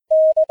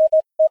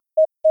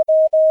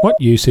What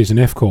use is an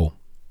F-call?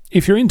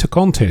 If you're into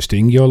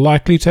contesting, you're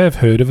likely to have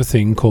heard of a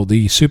thing called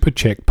the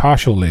SuperCheck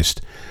partial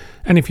list,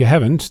 and if you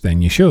haven't,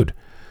 then you should.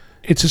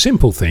 It's a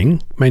simple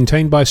thing,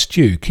 maintained by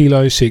Stu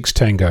Kilo 6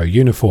 Tango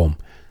uniform.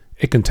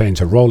 It contains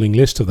a rolling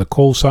list of the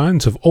call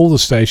signs of all the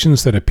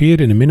stations that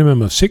appeared in a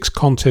minimum of 6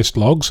 contest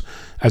logs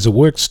as a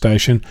worked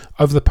station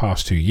over the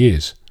past 2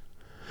 years.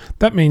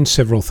 That means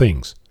several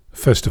things.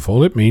 First of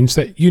all, it means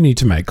that you need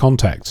to make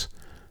contacts.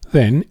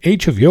 Then,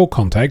 each of your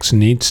contacts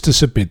needs to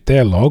submit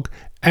their log,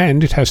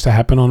 and it has to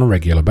happen on a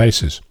regular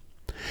basis.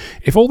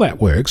 If all that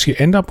works, you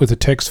end up with a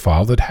text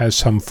file that has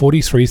some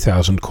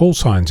 43,000 call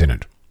signs in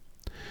it.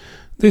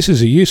 This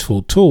is a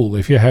useful tool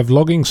if you have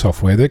logging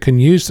software that can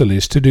use the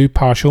list to do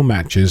partial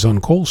matches on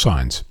call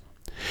signs.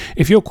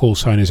 If your call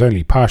sign is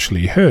only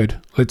partially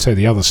heard, let's say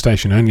the other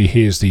station only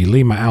hears the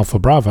Lima Alpha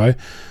Bravo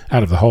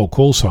out of the whole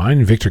call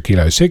sign, Victor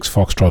Kilo 6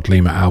 Foxtrot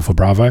Lima Alpha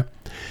Bravo,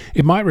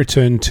 it might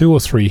return 2 or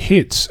 3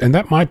 hits, and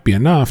that might be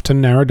enough to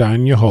narrow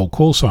down your whole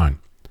call sign.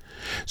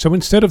 So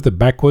instead of the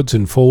backwards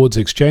and forwards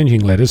exchanging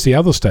letters, the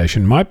other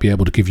station might be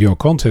able to give you a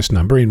contest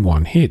number in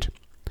one hit.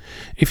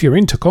 If you're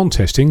into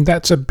contesting,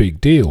 that's a big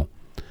deal.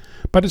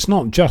 But it's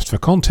not just for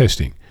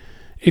contesting.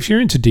 If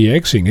you're into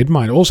DXing, it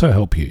might also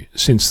help you,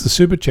 since the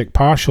SuperCheck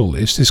partial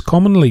list is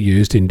commonly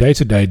used in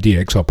day-to-day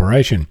DX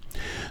operation.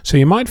 So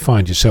you might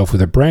find yourself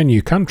with a brand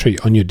new country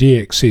on your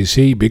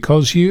DXCC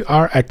because you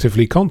are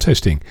actively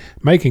contesting,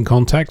 making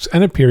contacts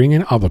and appearing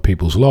in other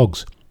people's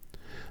logs.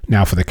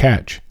 Now for the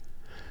catch.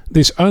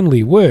 This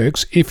only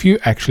works if you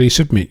actually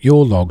submit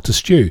your log to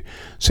Stu.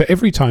 So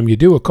every time you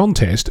do a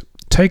contest,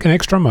 take an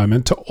extra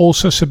moment to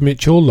also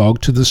submit your log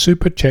to the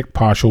SuperCheck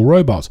partial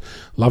robot,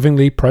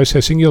 lovingly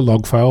processing your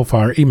log file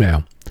via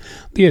email.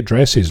 The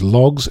address is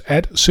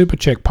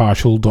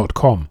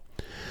logs@supercheckpartial.com.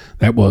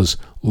 That was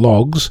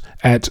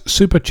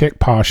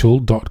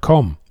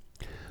logs@supercheckpartial.com.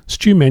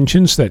 Stu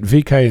mentions that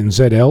VK and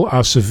ZL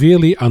are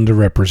severely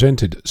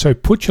underrepresented, so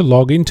put your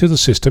log into the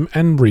system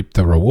and reap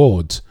the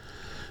rewards.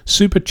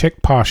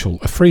 SuperCheck Partial,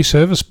 a free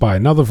service by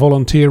another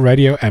volunteer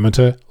radio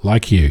amateur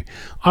like you.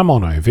 I'm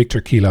Onno, Victor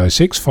Kilo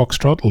 6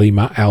 Foxtrot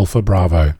Lima Alpha Bravo.